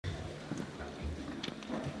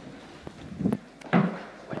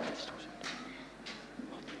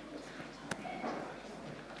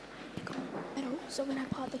still going to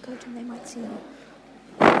have part of the coach and they might see you.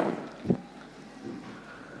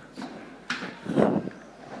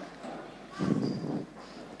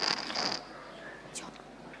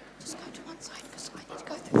 Just go to one side because I need to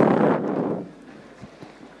go through there.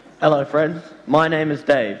 Hello friends, my name is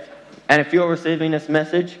Dave, and if you're receiving this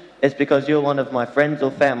message, it's because you're one of my friends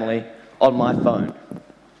or family on my phone.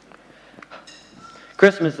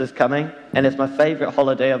 Christmas is coming, and it's my favourite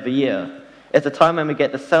holiday of the year. It's a time when we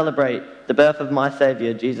get to celebrate the birth of my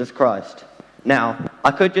Saviour, Jesus Christ. Now,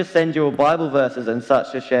 I could just send you all Bible verses and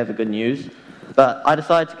such to share the good news, but I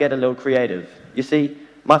decided to get a little creative. You see,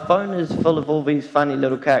 my phone is full of all these funny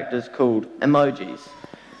little characters called emojis.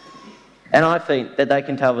 And I think that they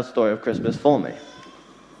can tell the story of Christmas for me.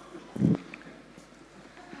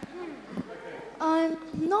 I'm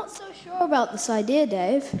not so sure about this idea,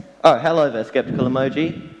 Dave. Oh, hello there, skeptical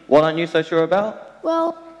emoji. What aren't you so sure about?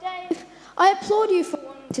 Well, Dave, I applaud you for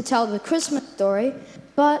wanting to tell the Christmas story,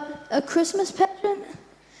 but a Christmas pageant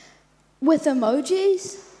with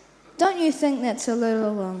emojis? Don't you think that's a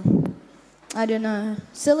little, I don't know,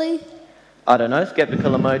 silly? I don't know,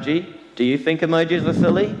 skeptical emoji. Do you think emojis are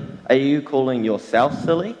silly? Are you calling yourself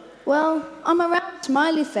silly? Well, I'm a round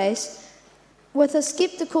smiley face with a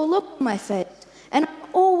skeptical look on my face, and I'm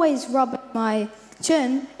always rubbing my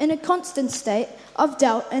chin in a constant state of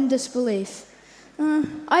doubt and disbelief.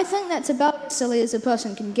 I think that's about as silly as a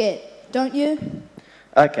person can get, don't you?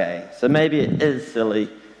 Okay, so maybe it is silly,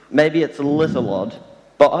 maybe it's a little odd,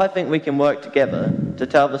 but I think we can work together to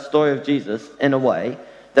tell the story of Jesus in a way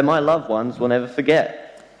that my loved ones will never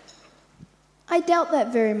forget. I doubt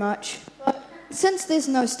that very much, but since there's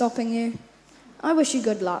no stopping you, I wish you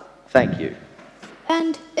good luck. Thank you.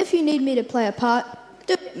 And if you need me to play a part,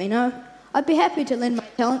 do let me know. I'd be happy to lend my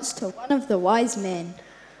talents to one of the wise men.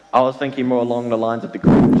 I was thinking more along the lines of the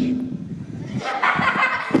Grinch.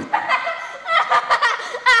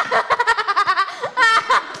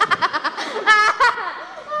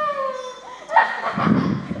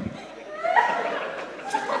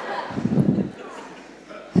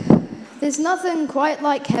 There's nothing quite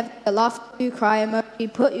like having a laugh you cry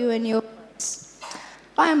emoji put you in your place.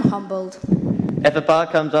 I am humbled. If a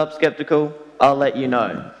part comes up, skeptical, I'll let you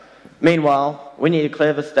know. Meanwhile, we need to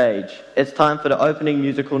clear the stage. It's time for the opening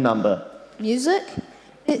musical number. Music?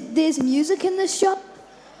 There's music in this shop?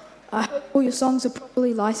 I hope all your songs are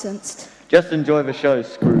properly licensed. Just enjoy the show,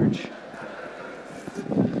 Scrooge.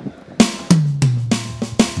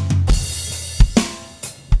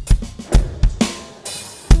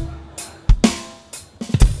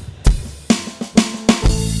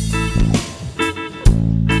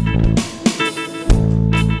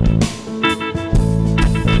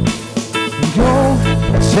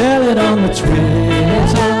 Tell it on the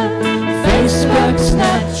Twitter, Facebook,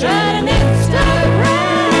 Snapchat, and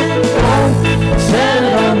Instagram. Go tell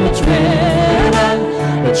it on the Twitter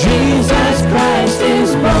that Jesus Christ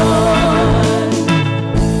is born.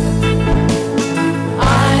 I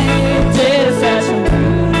did a search on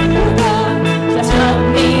Google to help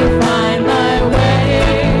me find my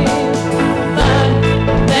way, but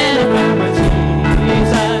then I found my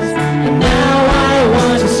Jesus, and now I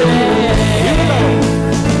want to say.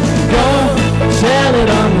 Tell it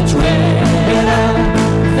on the Twitter,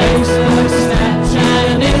 Facebook, Snapchat,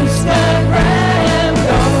 and Instagram.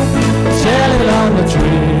 Go tell it on the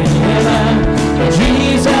Twitter that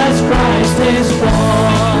Jesus Christ is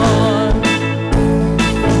born.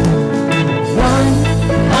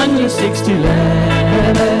 160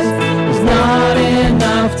 letters is not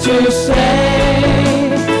enough to say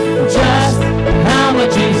just how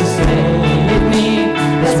much Jesus saved me.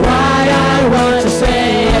 That's why I want to say.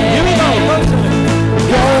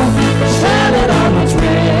 Tell it on the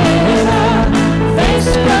Twitter,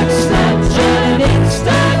 Facebook, Snapchat, and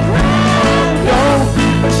Instagram. Go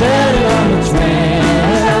tell it on the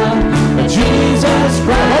Twitter that Jesus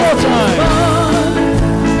Christ is born.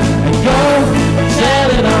 And go tell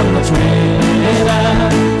it on the Twitter,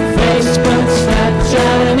 Facebook,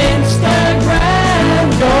 Snapchat, and Instagram.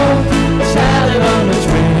 Go tell it on the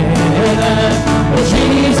Twitter that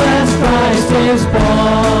Jesus Christ is born.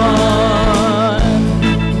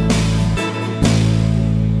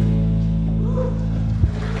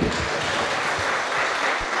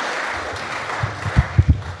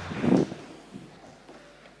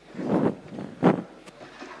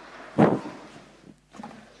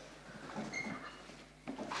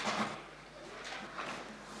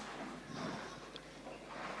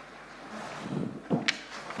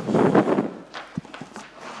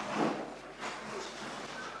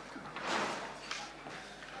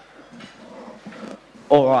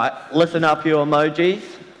 Alright, listen up you emojis.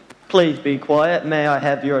 Please be quiet. May I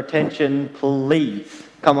have your attention, please?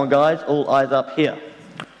 Come on, guys, all eyes up here.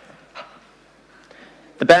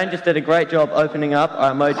 The band just did a great job opening up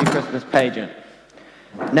our emoji Christmas pageant.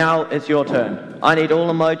 Now it's your turn. I need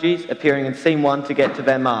all emojis appearing in scene 1 to get to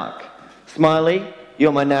their mark. Smiley,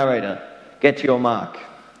 you're my narrator. Get to your mark.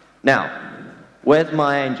 Now, where's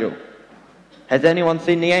my angel? Has anyone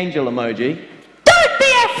seen the angel emoji? Don't be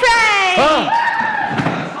afraid! Ah!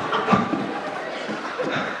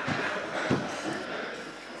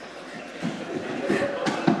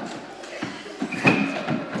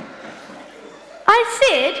 I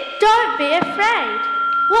said, don't be afraid.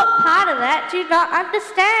 What part of that do you not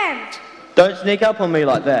understand? Don't sneak up on me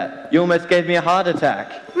like that. You almost gave me a heart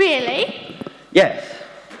attack. Really? Yes.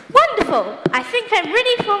 Wonderful. I think I'm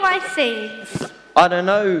ready for my scenes. I don't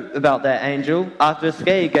know about that, Angel. After the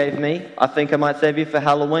scare you gave me, I think I might save you for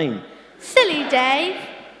Halloween. Silly Dave.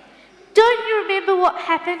 Don't you remember what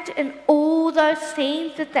happened in all those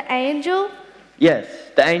scenes with the angel? Yes,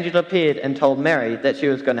 the angel appeared and told Mary that she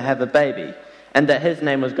was going to have a baby, and that his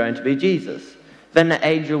name was going to be Jesus. Then the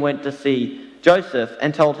angel went to see Joseph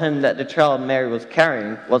and told him that the child Mary was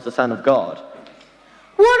carrying was the Son of God.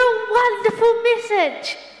 What a wonderful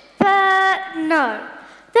message! But no,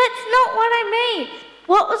 that's not what I mean.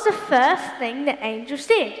 What was the first thing the angel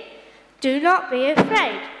said? Do not be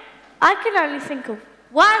afraid. I can only think of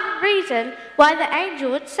one reason why the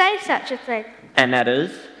angel would say such a thing. And that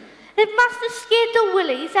is? It must have scared the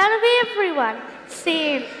willies out of everyone,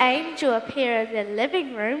 seeing an angel appear in their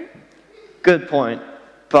living room. Good point.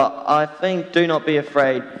 But I think do not be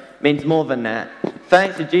afraid means more than that.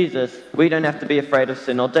 Thanks to Jesus, we don't have to be afraid of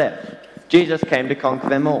sin or death. Jesus came to conquer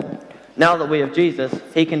them all. Now that we have Jesus,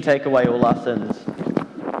 he can take away all our sins.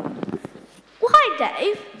 Why,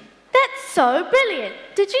 Dave? That's so brilliant.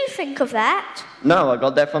 Did you think of that? No, I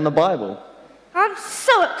got that from the Bible. I'm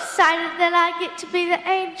so excited that I get to be the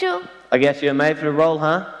angel. I guess you're made for the role,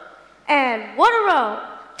 huh? And what a role!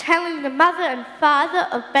 Telling the mother and father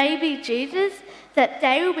of baby Jesus that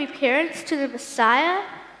they will be parents to the Messiah.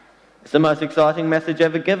 It's the most exciting message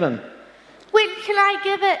ever given. When can I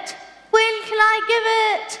give it? When can I give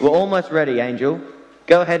it? We're almost ready, Angel.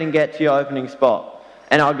 Go ahead and get to your opening spot,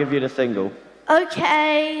 and I'll give you the single.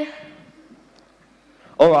 Okay.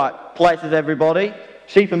 All right, places everybody.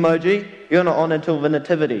 Sheep emoji, you're not on until the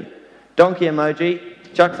nativity. Donkey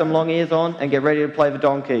emoji, chuck some long ears on and get ready to play the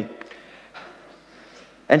donkey.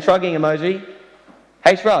 And shrugging emoji,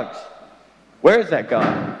 hey Shrugs, where is that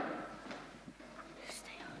guy?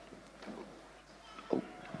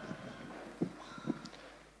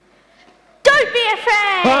 Don't be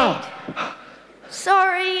afraid! Ah!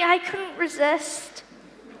 Sorry, I couldn't resist.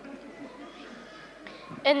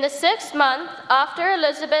 In the 6th month, after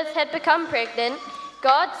Elizabeth had become pregnant,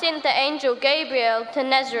 God sent the angel Gabriel to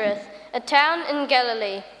Nazareth, a town in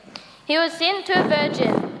Galilee. He was sent to a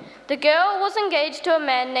virgin. The girl was engaged to a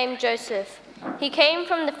man named Joseph. He came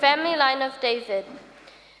from the family line of David.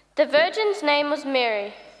 The virgin's name was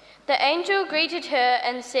Mary. The angel greeted her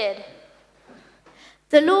and said,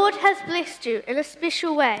 The Lord has blessed you in a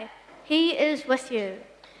special way. He is with you.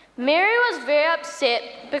 Mary was very upset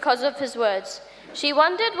because of his words. She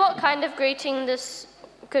wondered what kind of greeting this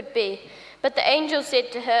could be. But the angel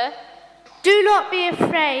said to her, Do not be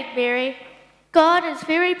afraid, Mary. God is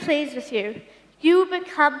very pleased with you. You will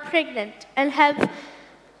become pregnant and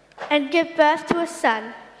give birth to a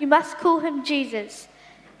son. You must call him Jesus.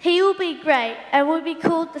 He will be great and will be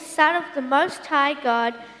called the Son of the Most High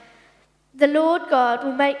God. The Lord God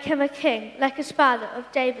will make him a king, like his father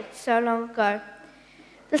of David so long ago.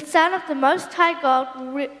 The Son of the Most High God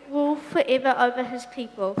will rule forever over his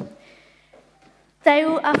people. They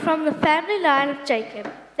are from the family line of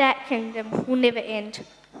Jacob. That kingdom will never end.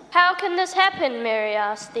 How can this happen? Mary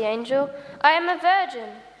asked the angel. I am a virgin.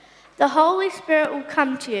 The Holy Spirit will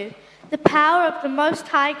come to you. The power of the Most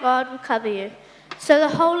High God will cover you. So the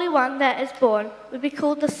Holy One that is born will be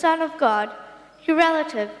called the Son of God. Your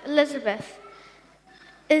relative, Elizabeth,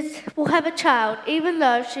 will have a child, even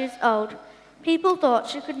though she is old. People thought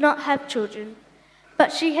she could not have children,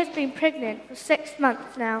 but she has been pregnant for 6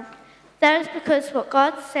 months now. That is because what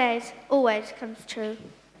God says always comes true.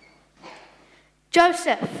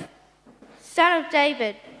 Joseph, son of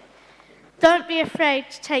David, don't be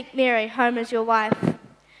afraid to take Mary home as your wife.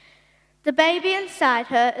 The baby inside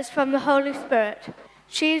her is from the Holy Spirit.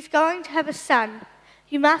 She is going to have a son.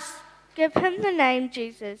 You must give him the name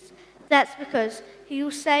Jesus. That's because he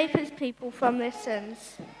will save his people from their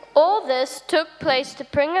sins. All this took place to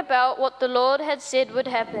bring about what the Lord had said would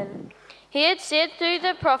happen. He had said through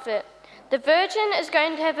the prophet, The virgin is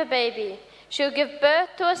going to have a baby. She'll give birth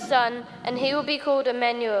to a son, and he will be called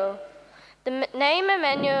Emmanuel. The name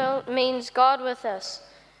Emmanuel means God with us.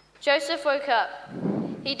 Joseph woke up.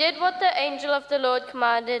 He did what the angel of the Lord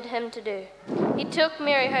commanded him to do. He took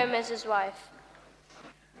Mary home as his wife.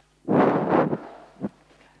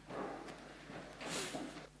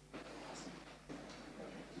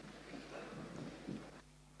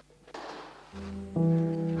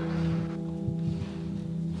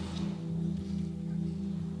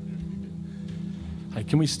 Hey,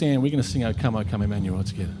 can we stand? We're going to sing O Come, Emmanuel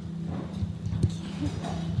together.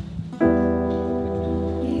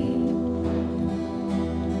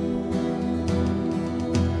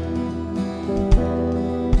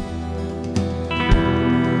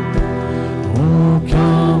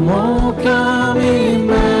 O come,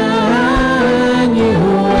 Emmanuel,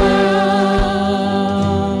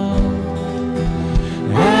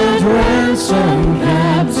 and ransom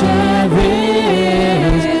captive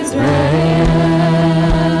Israel,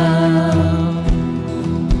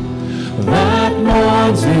 that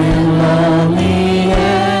mourns in lonely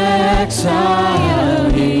exile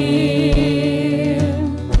here,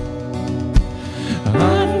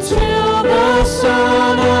 until the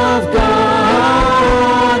Son of God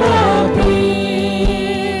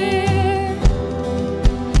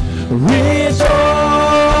rejoice,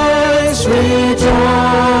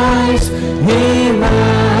 rejoice, Emmanuel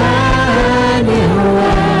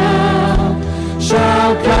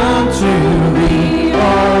shall come to thee, O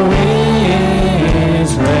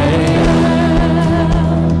Israel.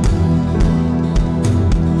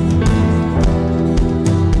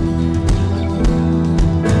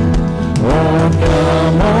 Oh,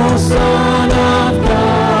 come, O Son of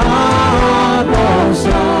God, Most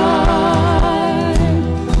High,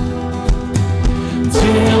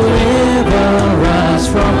 deliver us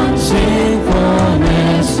from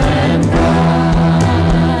sinfulness and pride.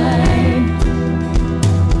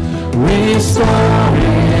 Restore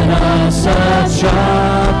in us a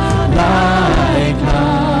childlike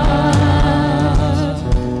heart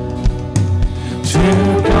to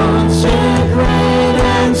consecrate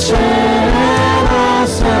and set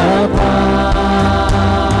us apart.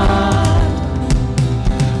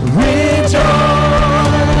 Rejoice,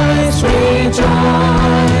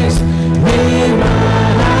 rejoice, Emmanuel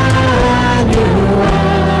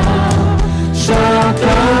shall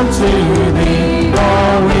come to thee, O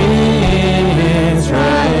Israel.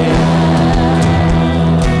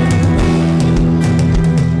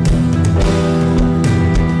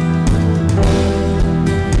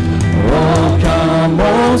 Oh, come, O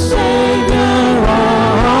Savior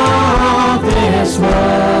of this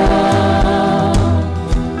world,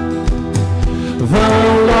 the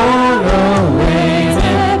long-awaited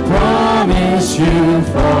promise you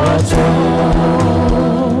foretold,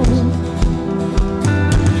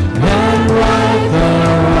 and right the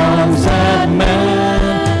wrongs that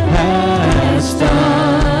man has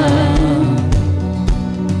done.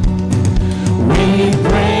 We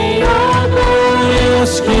pray your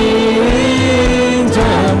glorious kingdom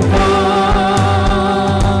come.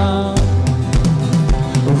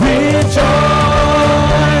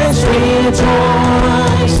 Rejoice,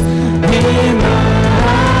 rejoice, Emmanuel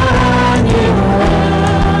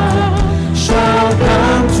shall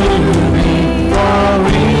come to thee, O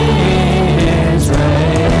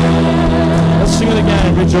Israel. Let's sing it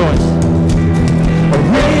again. Rejoice.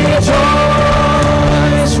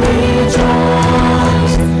 Rejoice,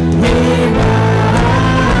 rejoice, Emmanuel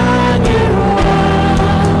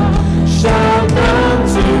shall come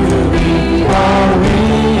to thee, O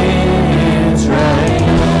Israel.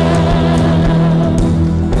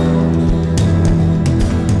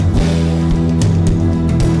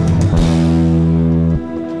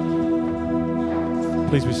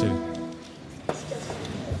 Please be seated.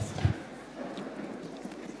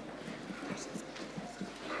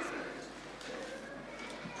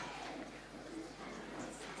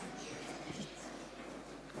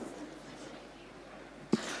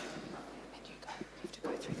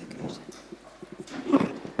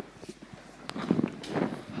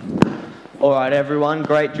 All right, everyone,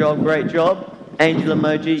 great job, great job. Angel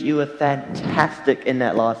emoji, you were fantastic in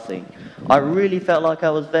that last scene. I really felt like I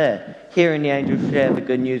was there, hearing the angels share the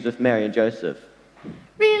good news with Mary and Joseph.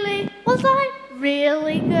 Really? Was I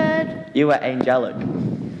really good? You were angelic.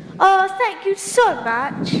 Oh, thank you so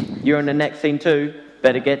much. You're in the next scene too.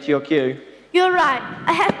 Better get to your cue. You're right.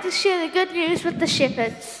 I have to share the good news with the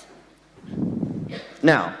shepherds.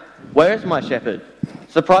 Now, where is my shepherd?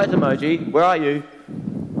 Surprise emoji, where are you?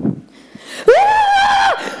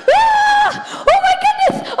 Oh my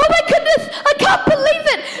goodness! Oh my goodness! I can't believe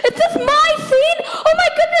it! Is this my scene? Oh my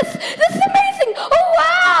goodness! This is amazing! Oh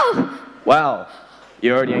wow! Wow,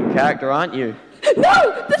 you're already in character, aren't you?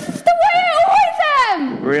 No! This is the way I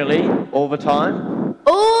Really? All the time?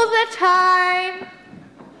 All the time.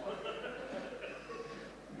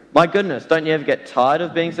 My goodness, don't you ever get tired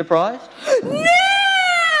of being surprised? No!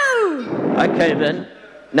 Okay then.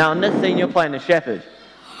 Now in this scene you're playing a shepherd.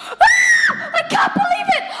 I can't believe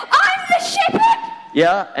it! I'm the shepherd!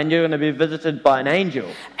 Yeah, and you're going to be visited by an angel.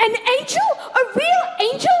 An angel? A real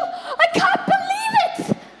angel? I can't believe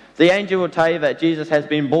it! The angel will tell you that Jesus has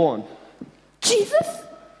been born. Jesus?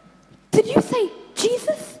 Did you say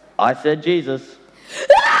Jesus? I said Jesus.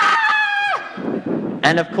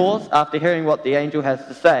 And of course, after hearing what the angel has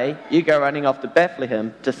to say, you go running off to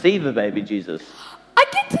Bethlehem to see the baby Jesus. I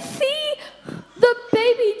get to see the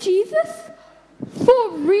baby Jesus?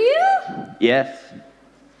 For real? Yes.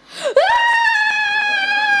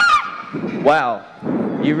 Wow,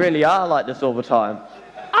 you really are like this all the time.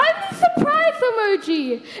 I'm the surprise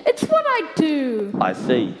emoji. It's what I do. I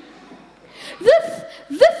see. This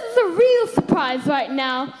is a real surprise right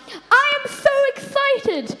now. I am so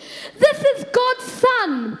excited. This is God's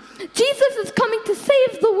Son. Jesus is coming to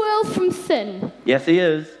save the world from sin. Yes, he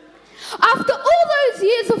is. After all those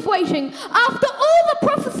years of waiting, after all the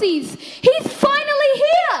prophecies, he's finally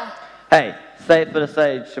here. Hey, say it for the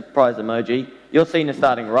stage surprise emoji. Your scene is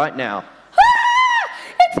starting right now.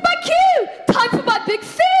 It's my cue. Time for my big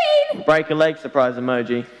scene. Break a leg surprise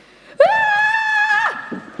emoji.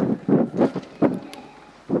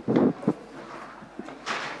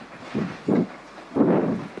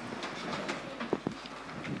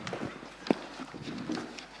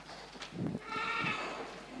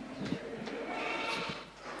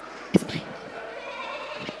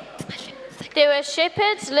 There were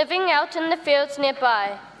shepherds living out in the fields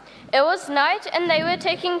nearby. It was night and they were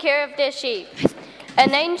taking care of their sheep.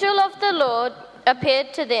 An angel of the Lord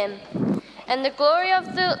appeared to them, and the glory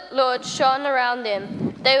of the Lord shone around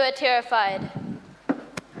them. They were terrified.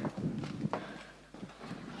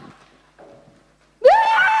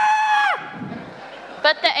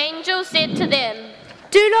 But the angel said to them,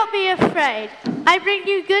 Do not be afraid. I bring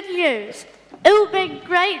you good news. It will bring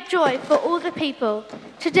great joy for all the people.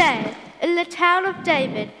 Today, in the town of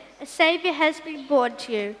David, a Savior has been born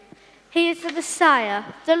to you. He is the Messiah,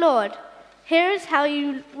 the Lord. Here is how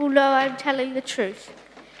you will know I am telling the truth.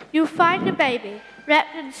 You'll find a baby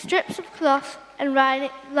wrapped in strips of cloth and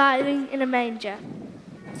lying in a manger.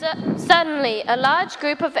 Suddenly, a large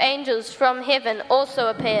group of angels from heaven also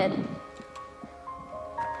appeared.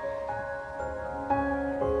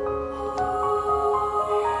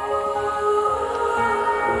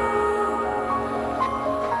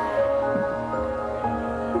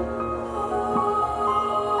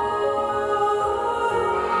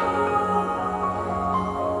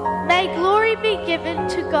 May glory be given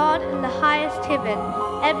to God in the highest heaven,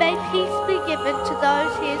 and may peace be given to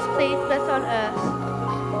those he is pleased with on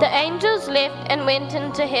earth. The angels left and went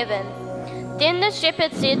into heaven. Then the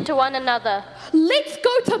shepherds said to one another, Let's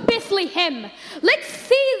go to Bethlehem. Let's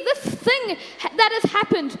see this thing that has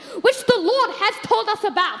happened, which the Lord has told us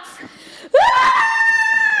about.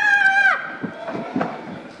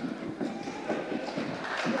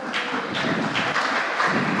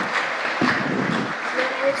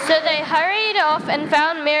 So they hurried off and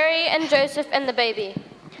found Mary and Joseph and the baby.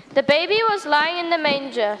 The baby was lying in the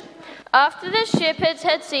manger. After the shepherds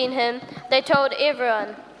had seen him, they told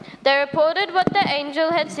everyone. They reported what the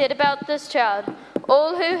angel had said about this child.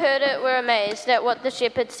 All who heard it were amazed at what the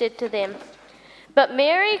shepherds said to them. But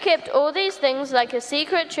Mary kept all these things like a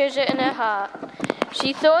secret treasure in her heart.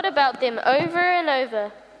 She thought about them over and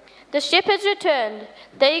over. The shepherds returned.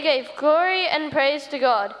 They gave glory and praise to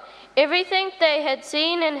God. Everything they had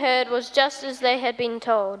seen and heard was just as they had been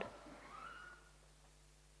told.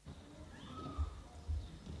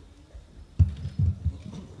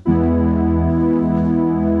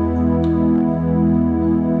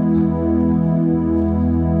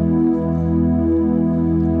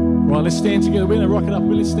 Right, let's stand together. We're going to rock it up.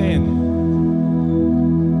 Let's stand.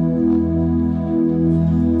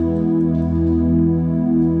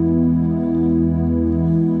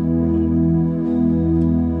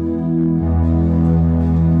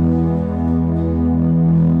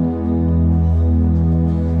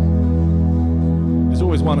 There's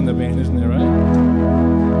always one in the band, isn't there, right?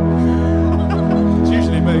 It's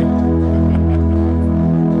usually me.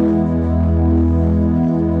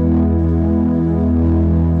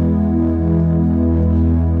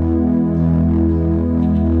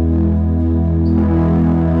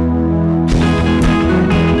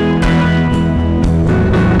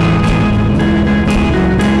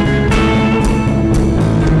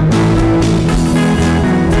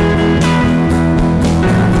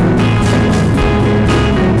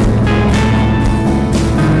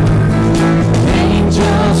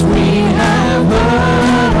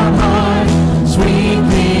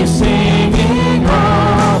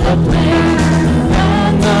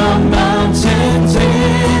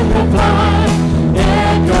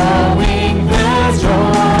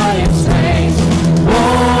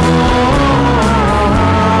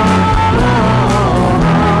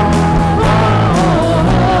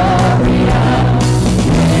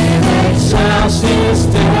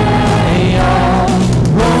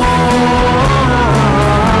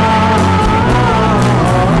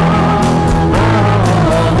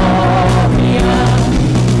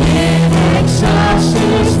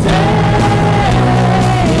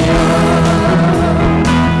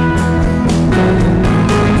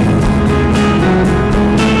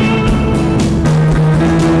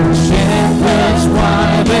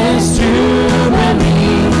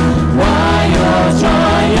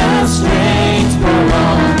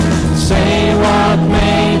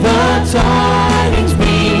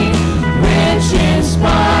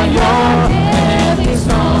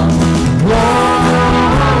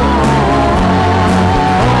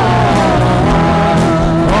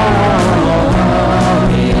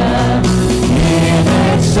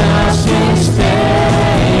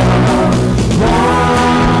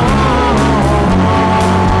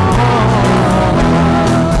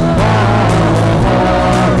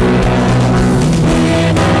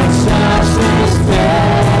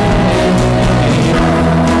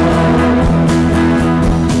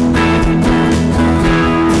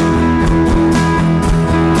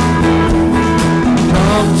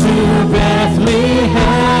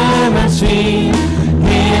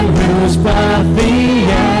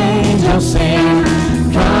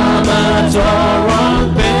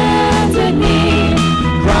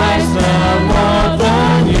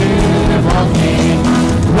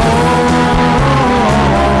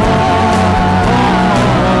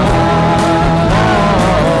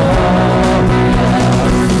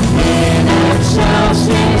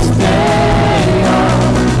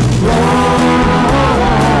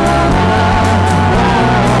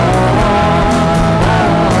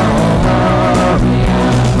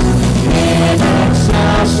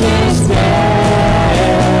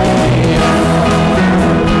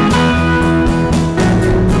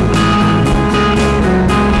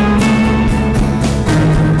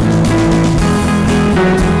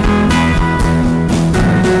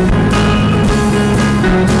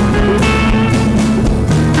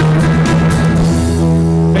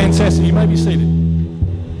 seated.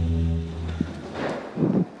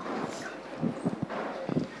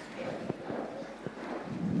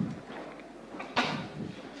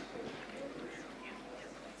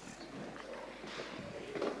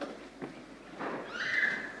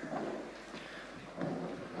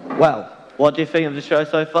 Well, what do you think of the show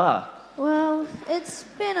so far? Well, it's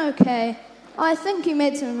been okay. I think you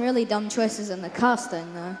made some really dumb choices in the casting,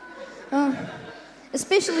 though.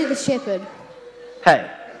 Especially the shepherd. Hey,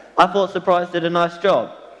 I thought Surprise did a nice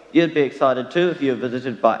job. You'd be excited too if you were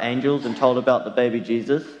visited by angels and told about the baby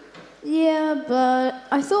Jesus. Yeah, but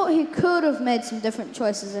I thought he could have made some different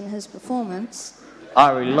choices in his performance.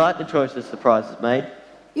 I really like the choices Surprise has made.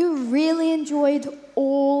 You really enjoyed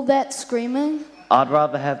all that screaming? I'd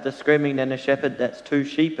rather have the screaming than a shepherd that's too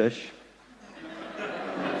sheepish.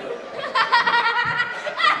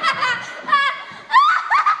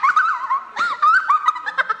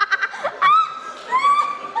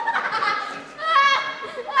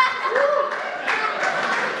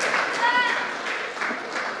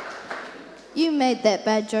 You made that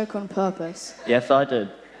bad joke on purpose. Yes, I did.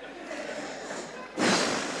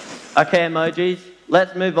 Okay, emojis,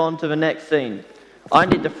 let's move on to the next scene. I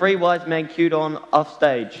need the three wise men queued on off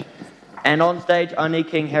stage. And on stage, I need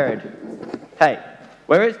King Herod. Hey,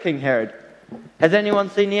 where is King Herod? Has anyone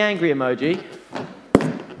seen the angry emoji?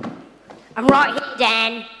 I'm right here,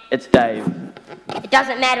 Dan. It's Dave. It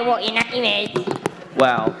doesn't matter what your name is.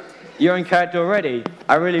 Wow, you're in character already.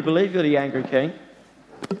 I really believe you're the angry king.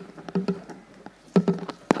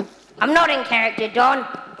 I'm not in character, Don.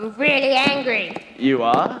 I'm really angry. You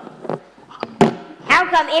are? How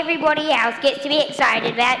come everybody else gets to be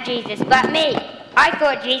excited about Jesus but me? I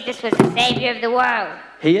thought Jesus was the savior of the world.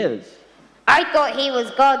 He is. I thought he was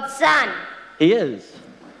God's son. He is.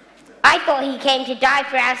 I thought he came to die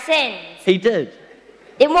for our sins. He did.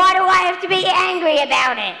 Then why do I have to be angry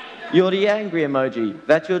about it? You're the angry emoji.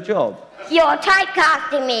 That's your job. You're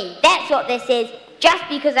typecasting me. That's what this is. Just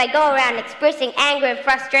because I go around expressing anger and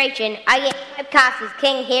frustration, I get typecast as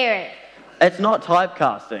King Herod. It's not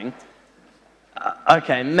typecasting.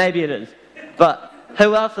 Okay, maybe it is. But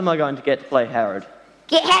who else am I going to get to play Herod?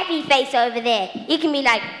 Get Happy Face over there. You can be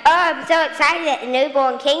like, oh, I'm so excited that the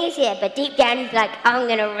newborn king is here. But deep down he's like, I'm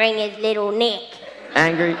going to wring his little neck.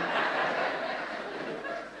 Angry?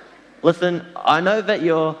 Listen, I know that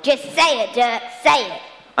you're... Just say it, Dirk. Say it.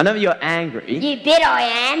 I know that you're angry. You bet I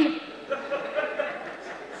am.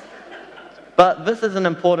 But this is an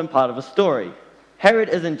important part of the story. Herod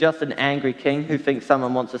isn't just an angry king who thinks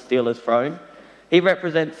someone wants to steal his throne. He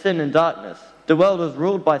represents sin and darkness. The world was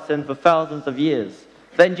ruled by sin for thousands of years.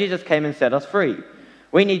 Then Jesus came and set us free.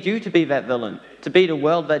 We need you to be that villain, to be the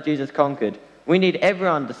world that Jesus conquered. We need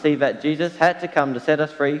everyone to see that Jesus had to come to set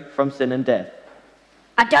us free from sin and death.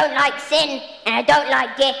 I don't like sin, and I don't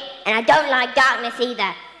like death, and I don't like darkness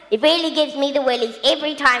either. It really gives me the willies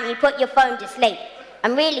every time you put your phone to sleep.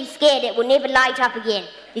 I'm really scared it will never light up again.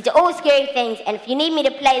 These are all scary things, and if you need me to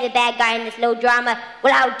play the bad guy in this little drama,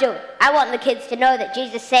 well, I'll do it. I want the kids to know that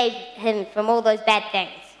Jesus saved him from all those bad things.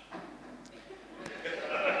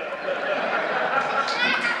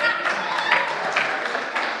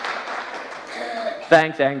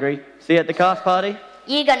 Thanks, Angry. See you at the cast party?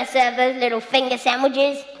 You gonna serve those little finger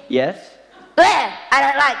sandwiches? Yes. Bleh! I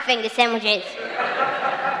don't like finger sandwiches.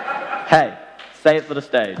 Hey, say it for the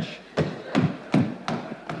stage.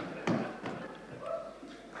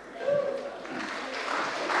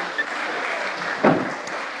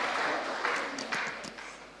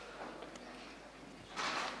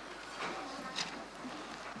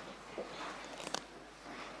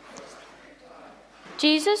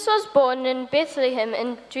 Jesus was born in Bethlehem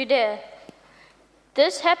in Judea.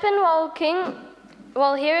 This happened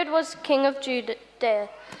while Herod was king of Judea.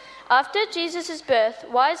 After Jesus' birth,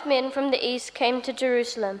 wise men from the east came to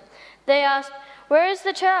Jerusalem. They asked, "Where is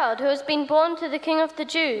the child who has been born to the King of the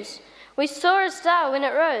Jews? We saw a star when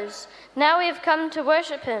it rose. Now we have come to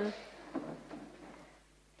worship him."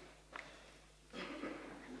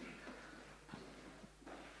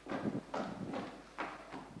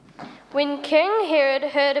 When King Herod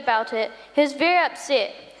heard about it, he was very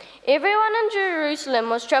upset. Everyone in Jerusalem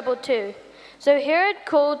was troubled too. So Herod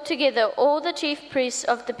called together all the chief priests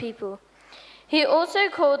of the people. He also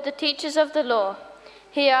called the teachers of the law.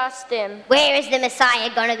 He asked them, "Where is the Messiah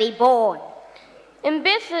going to be born?" "In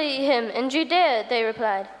Bethlehem in Judea," they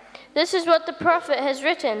replied. "This is what the prophet has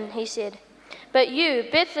written," he said. "But you,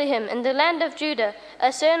 Bethlehem, in the land of Judah,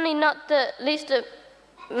 are certainly not the least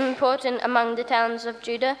important among the towns of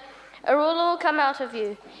Judah. A ruler will come out of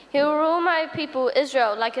you. He will rule my people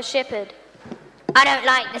Israel like a shepherd." I don't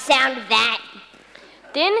like the sound of that.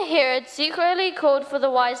 Then Herod secretly called for the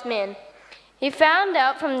wise men. He found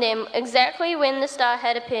out from them exactly when the star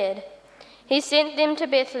had appeared. He sent them to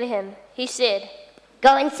Bethlehem. He said,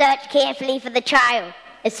 Go and search carefully for the child.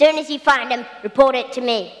 As soon as you find him, report it to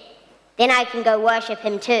me. Then I can go worship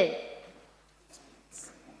him too.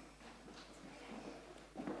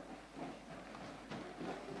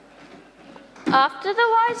 After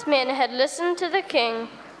the wise men had listened to the king,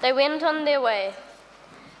 they went on their way.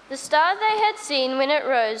 The star they had seen when it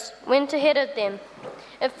rose went ahead of them.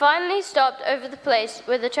 It finally stopped over the place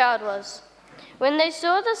where the child was. When they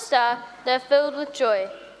saw the star, they were filled with joy.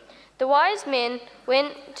 The wise men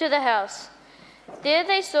went to the house. There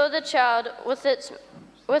they saw the child with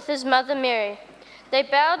his mother Mary. They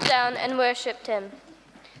bowed down and worshipped him.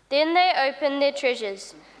 Then they opened their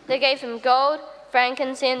treasures. They gave him gold,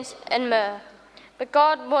 frankincense, and myrrh. But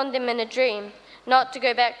God warned them in a dream not to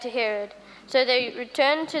go back to Herod. So they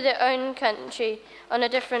returned to their own country on a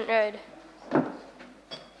different road.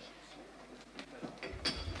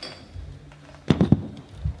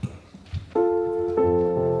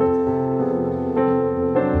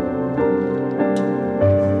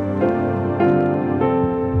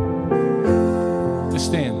 Let's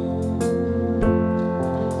stand.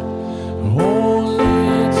 Oh,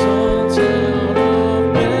 little town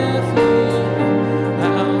of Bethlehem,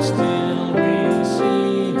 how still we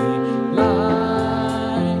see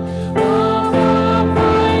lie. Above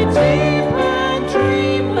thy deep and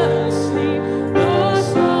dreamless sleep, the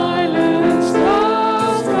silent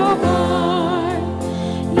stars go by.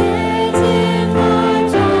 Yet in thy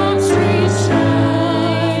dawn streets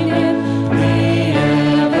shining, the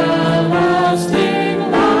everlasting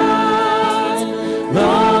light, the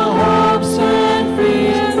hopes and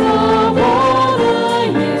fears of all the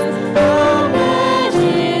years are met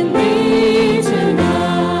in thee tonight.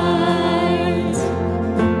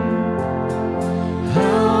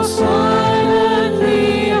 How silently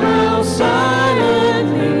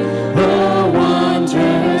the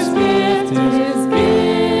wondrous gift is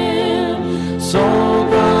given. So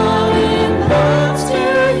God imparts to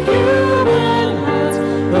human hearts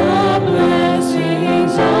the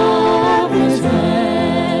blessings of His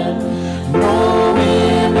hand.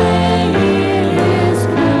 Knowing they hear His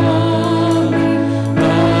calling,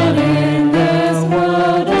 but in this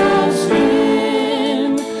world of sin,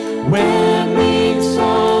 when meek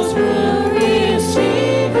souls will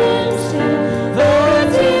receive Him still, the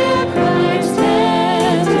dear Christ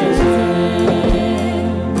enters in.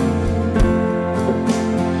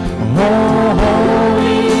 Oh,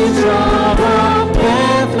 holy drop of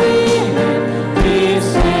Bethlehem, please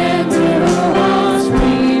send to us, we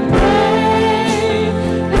pray.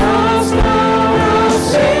 Cast out our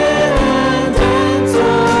sin and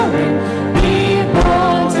enter in, be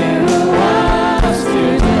born to us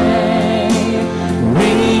today.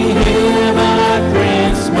 We hear the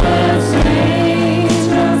Christmas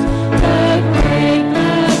angels, the great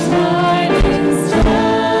glad tidings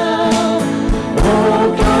tell. Oh,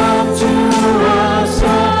 come to us,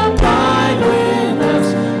 abide with us,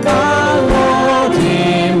 our Lord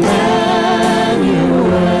Emmanuel.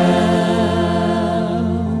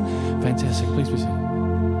 Fantastic. Please be seated.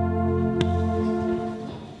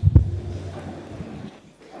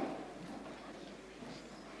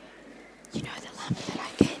 You know the lamp that I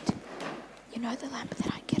get? You know the lamp that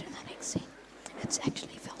I get in the next scene? It's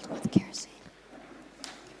actually filled with kerosene.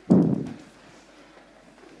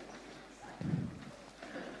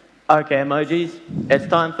 Okay, emojis, it's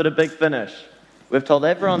time for the big finish. We've told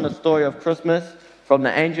everyone the story of Christmas, from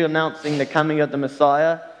the angel announcing the coming of the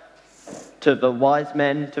Messiah, to the wise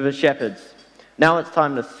men, to the shepherds. Now it's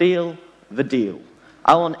time to seal the deal.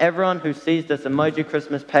 I want everyone who sees this emoji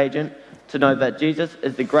Christmas pageant to know that Jesus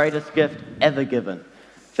is the greatest gift ever given.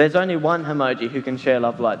 There's only one emoji who can share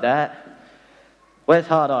love like that. Where's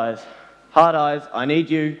Hard Eyes? Hard Eyes, I need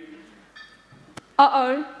you.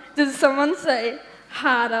 Uh-oh, did someone say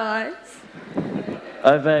hard eyes?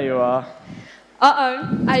 Oh, there you are.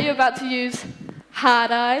 Uh-oh, are you about to use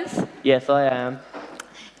hard eyes? Yes, I am.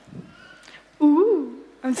 Ooh,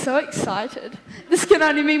 I'm so excited. This can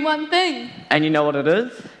only mean one thing. And you know what it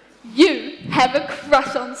is? You have a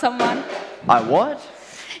crush on someone. I what?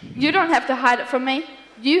 You don't have to hide it from me.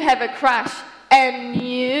 You have a crush, and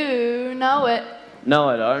you know it. No,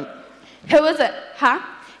 I don't. Who is it, huh?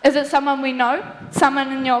 Is it someone we know?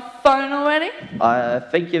 Someone in your phone already? I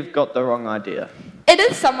think you've got the wrong idea. It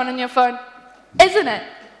is someone in your phone, isn't it?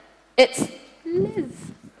 It's Liz.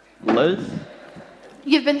 Liz?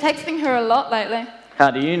 You've been texting her a lot lately. How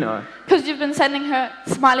do you know? Because you've been sending her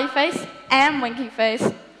smiley face and winky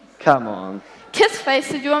face. Come on. Kiss face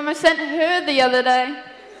that you almost sent her the other day.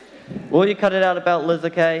 Will you cut it out about Liz,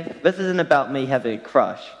 okay? This isn't about me having a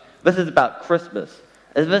crush. This is about Christmas.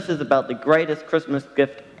 This is about the greatest Christmas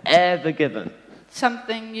gift ever given.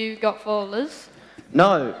 Something you got for Liz?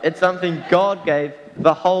 No, it's something God gave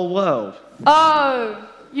the whole world. Oh,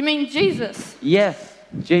 you mean Jesus? Yes,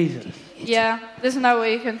 Jesus. Yeah, there's no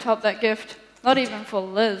way you can top that gift. Not even for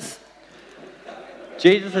Liz.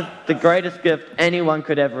 Jesus is the greatest gift anyone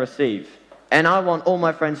could ever receive. And I want all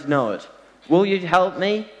my friends to know it. Will you help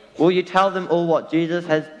me? Will you tell them all what Jesus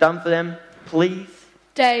has done for them, please?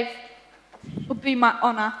 Dave, it would be my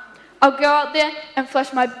honour. I'll go out there and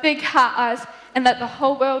flash my big heart eyes and let the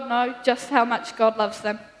whole world know just how much God loves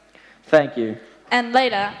them. Thank you. And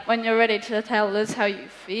later, when you're ready to tell Liz how you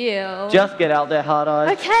feel... Just get out there, hard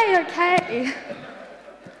eyes. Okay.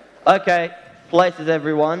 Okay, places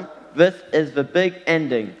everyone. This is the big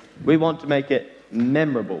ending. We want to make it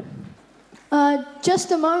memorable.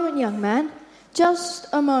 Just a moment, young man. Just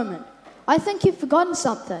a moment. I think you've forgotten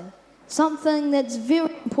something. Something that's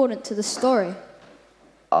very important to the story.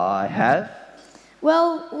 I have?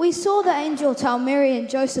 Well, we saw the angel tell Mary and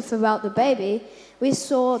Joseph about the baby. We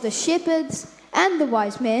saw the shepherds and the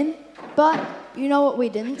wise men. But you know what we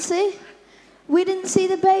didn't see? We didn't see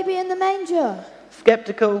the baby in the manger.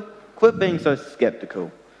 Skeptical? Quit being so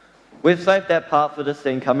skeptical. We've saved that part for the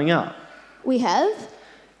scene coming up. We have?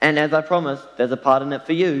 And as I promised, there's a part in it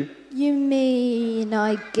for you. You mean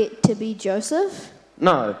I get to be Joseph?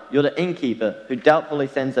 No, you're the innkeeper who doubtfully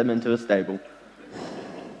sends them into a stable.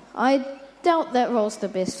 I doubt that role's the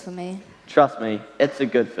best for me. Trust me, it's a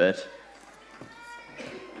good fit.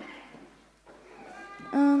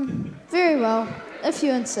 Very well, if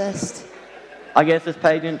you insist. I guess this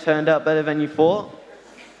pageant turned out better than you thought?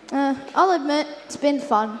 I'll admit, it's been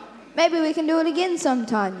fun. Maybe we can do it again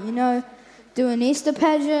sometime, you know, do an Easter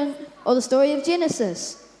pageant or the story of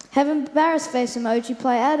Genesis. Have embarrassed face emoji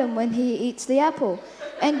play Adam when he eats the apple.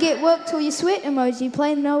 And get work till you sweat emoji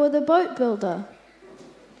play Noah the boat builder.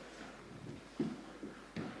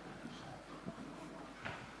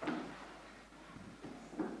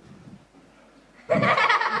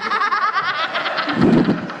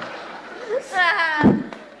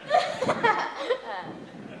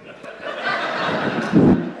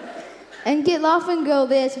 And get Laughing Girl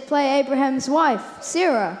there to play Abraham's wife,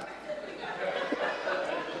 Sarah.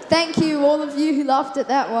 Thank you, all of you who laughed at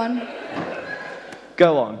that one.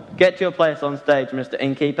 Go on, get to your place on stage, Mr.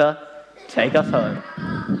 Innkeeper. Take us home.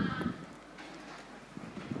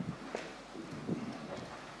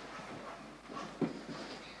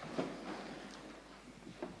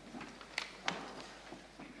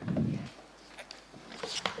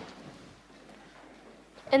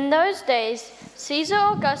 In those days, Caesar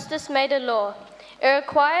Augustus made a law. It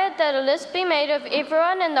required that a list be made of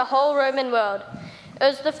everyone in the whole Roman world. It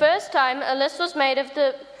was the first time a list was made of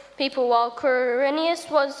the people while Quirinius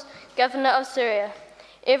was governor of Syria.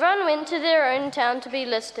 Everyone went to their own town to be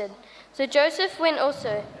listed. So Joseph went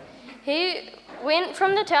also. He went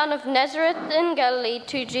from the town of Nazareth in Galilee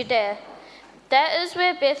to Judea. That is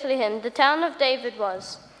where Bethlehem, the town of David,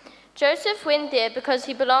 was. Joseph went there because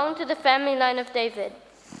he belonged to the family line of David.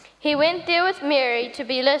 He went there with Mary to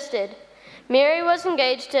be listed. Mary was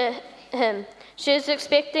engaged to him. She was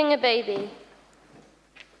expecting a baby.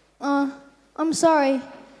 I'm sorry.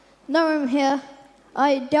 No room here.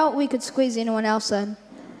 I doubt we could squeeze anyone else in.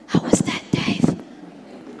 How was that, Dave?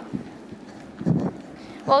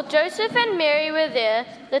 While Joseph and Mary were there,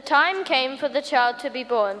 the time came for the child to be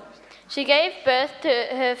born. She gave birth to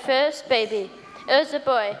her first baby. It was a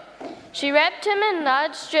boy. She wrapped him in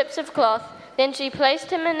large strips of cloth. Then she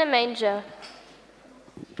placed him in a manger.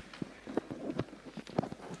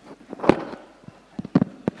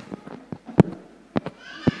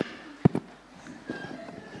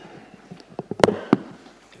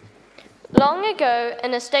 Long ago,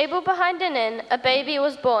 in a stable behind an inn, a baby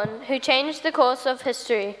was born who changed the course of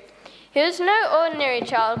history. He was no ordinary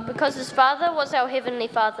child because his father was our Heavenly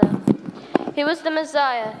Father. He was the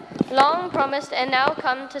Messiah, long promised and now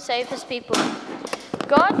come to save his people.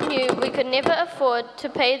 God knew we could never afford to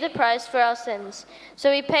pay the price for our sins,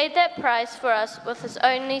 so he paid that price for us with his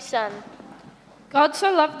only Son. God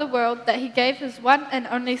so loved the world that he gave his one and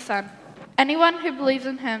only Son. Anyone who believes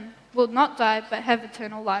in him will not die but have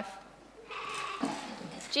eternal life.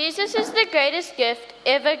 Jesus is the greatest gift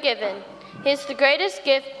ever given. He's the greatest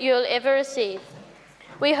gift you'll ever receive.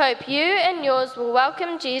 We hope you and yours will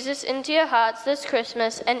welcome Jesus into your hearts this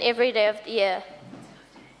Christmas and every day of the year.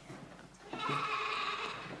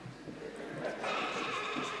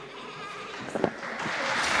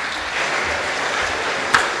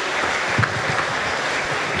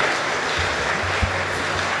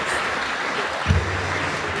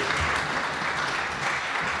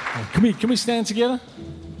 Can we stand together?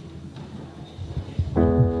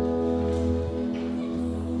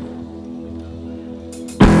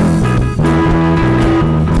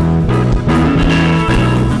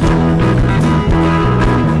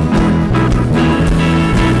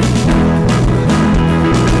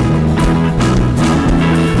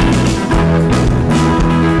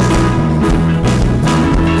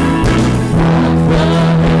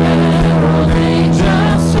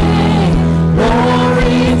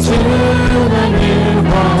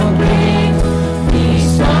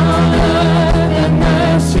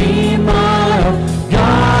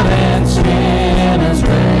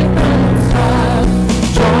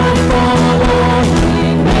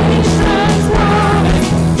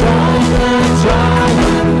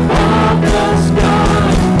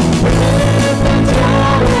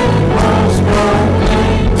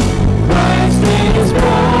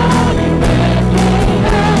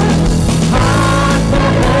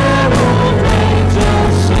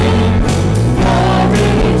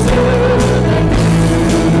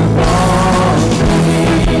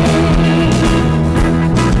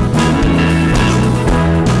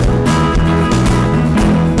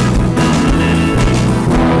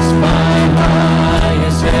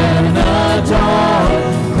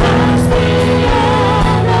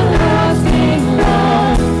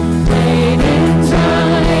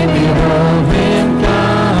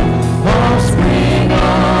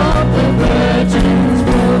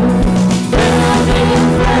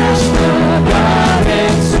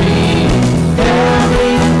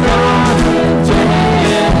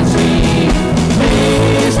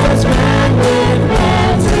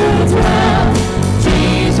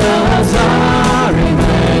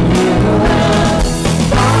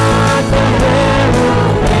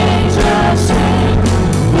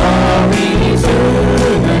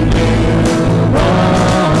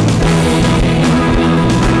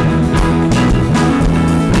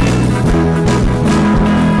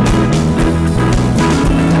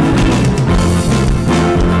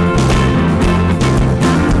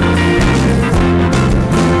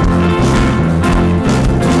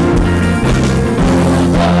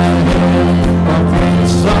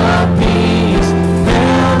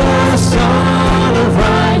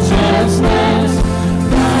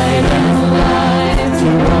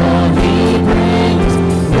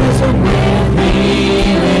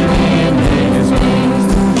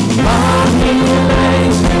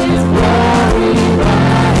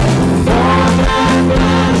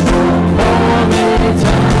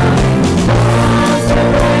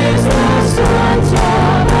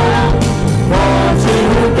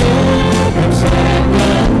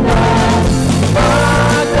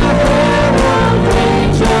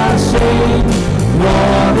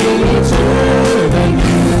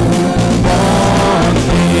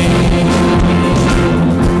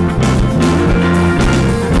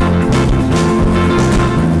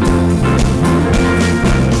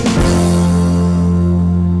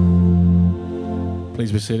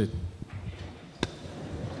 Please be seated.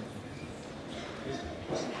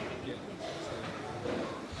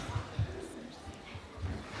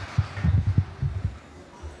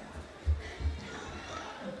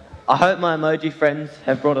 I hope my emoji friends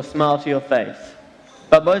have brought a smile to your face.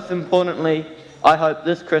 But most importantly, I hope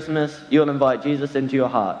this Christmas you'll invite Jesus into your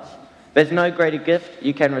hearts. There's no greater gift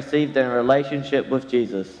you can receive than a relationship with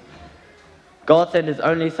Jesus. God sent his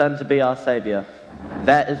only Son to be our Saviour.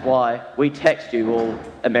 That is why we text you all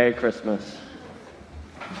a Merry Christmas.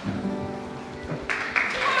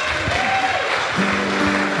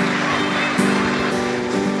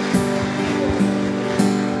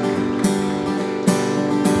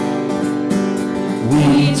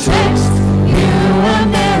 We text you a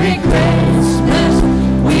Merry Christmas.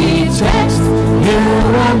 We text you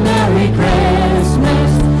a Merry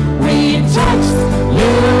Christmas. We text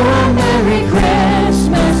you a Merry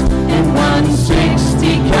Christmas in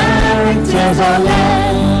 160 characters or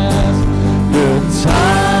less. Good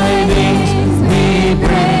tidings we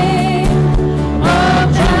bring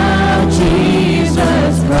about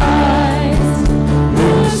Jesus Christ, who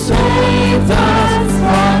saved us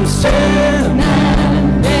from sin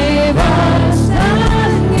and gave us a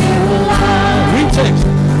new life. We text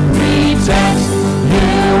you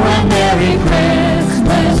a Merry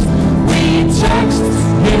Christmas. We text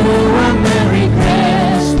you a Merry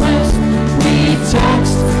Christmas. We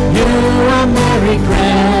text you a Merry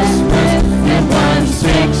Christmas in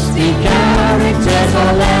 160 characters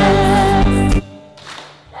or less.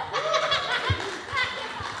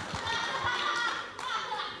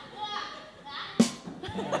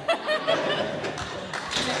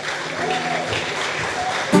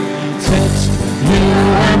 Text you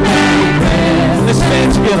a Merry Christmas. Let's stand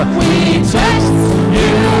together. We text you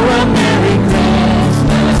a Merry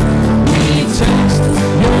Christmas. We text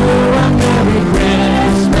you a Merry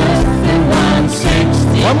Christmas in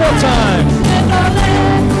 160. One more time.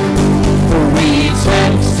 We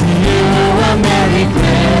text you a Merry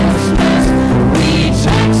Christmas. We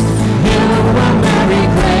text you a Merry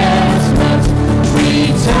Christmas. We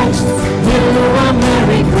text you a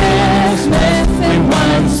Merry Christmas in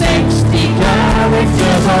 160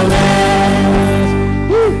 characters or less.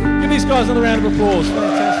 Woo. Give these guys another round of applause.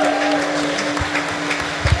 Fantastic.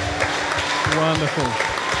 Wonderful.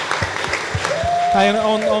 Hey, and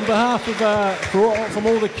on behalf of from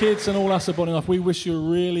all the kids and all us at Bonnie Life, we wish you a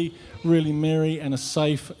really, really merry and a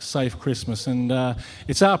safe Christmas. And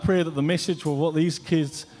it's our prayer that the message of what these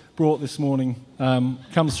kids brought this morning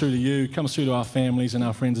comes through to you, comes through to our families and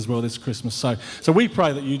our friends as well this Christmas. So we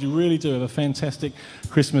pray that you really do have a fantastic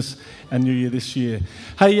Christmas and New Year this year.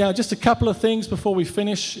 Hey, just a couple of things before we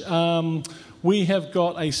finish. We have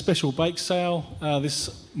got a special bake sale this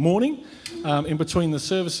morning in between the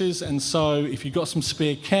services, and so if you've got some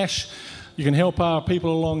spare cash, you can help our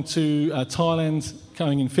people along to Thailand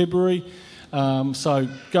coming in February. So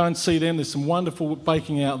go and see them. There's some wonderful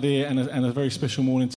baking out there and a very special morning